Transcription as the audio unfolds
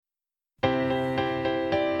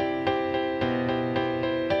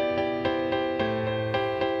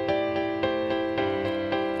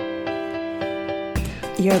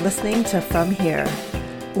You're listening to From Here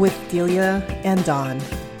with Delia and Dawn.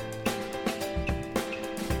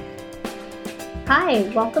 Hi,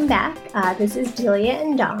 welcome back. This is Delia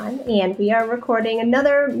and Dawn, and we are recording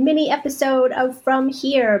another mini episode of From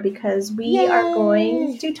Here because we are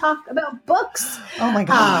going to talk about books. Oh my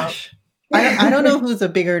gosh. I don't know who's a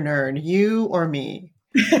bigger nerd, you or me.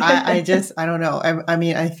 I don't know. I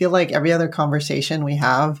mean, I feel like every other conversation we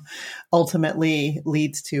have ultimately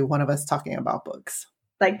leads to one of us talking about books.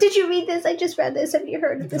 Like, did you read this? I just read this. Have you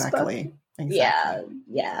heard of this book? Exactly.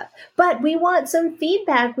 Yeah. But we want some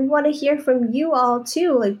feedback. We want to hear from you all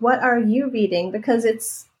too. Like, what are you reading? Because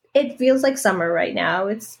it feels like summer right now.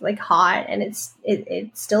 It's like hot and it's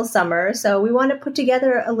still summer. So we want to put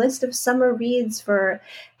together a list of summer reads for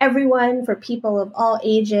everyone, for people of all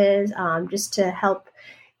ages, just to help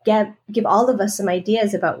give all of us some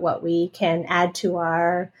ideas about what we can add to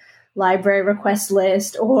our library request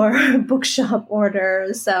list or bookshop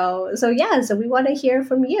orders. So we want to hear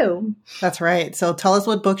from you. That's right. So tell us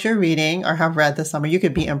what books you're reading or have read this summer. You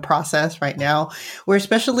could be in process right now. We're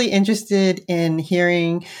especially interested in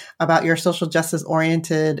hearing about your social justice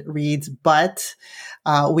oriented reads, but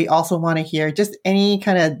we also want to hear just any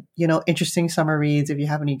kind of, interesting summer reads. If you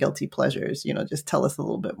have any guilty pleasures, just tell us a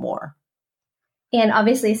little bit more. And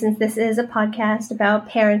obviously, since this is a podcast about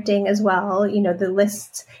parenting as well, the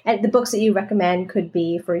lists and the books that you recommend could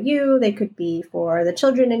be for you. They could be for the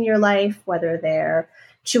children in your life, whether they're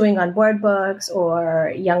chewing on board books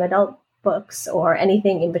or young adult books or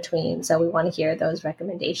anything in between. So we want to hear those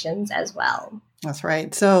recommendations as well. That's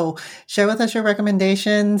right. So share with us your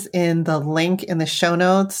recommendations in the link in the show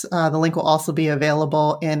notes. The link will also be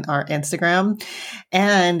available in our Instagram.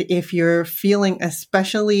 And if you're feeling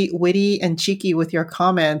especially witty and cheeky with your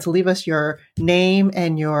comments, leave us your name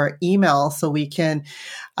and your email so we can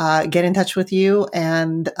get in touch with you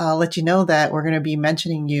and let you know that we're going to be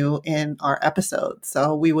mentioning you in our episode.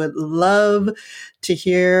 So we would love to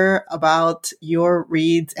hear about your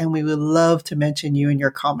reads, and we would love to mention you in your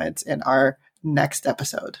comments in our next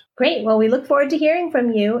episode. Great. Well, we look forward to hearing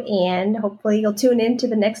from you, and hopefully you'll tune in to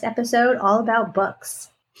the next episode all about books.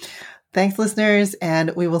 Thanks, listeners,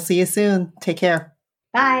 and we will see you soon. Take care.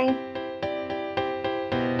 Bye.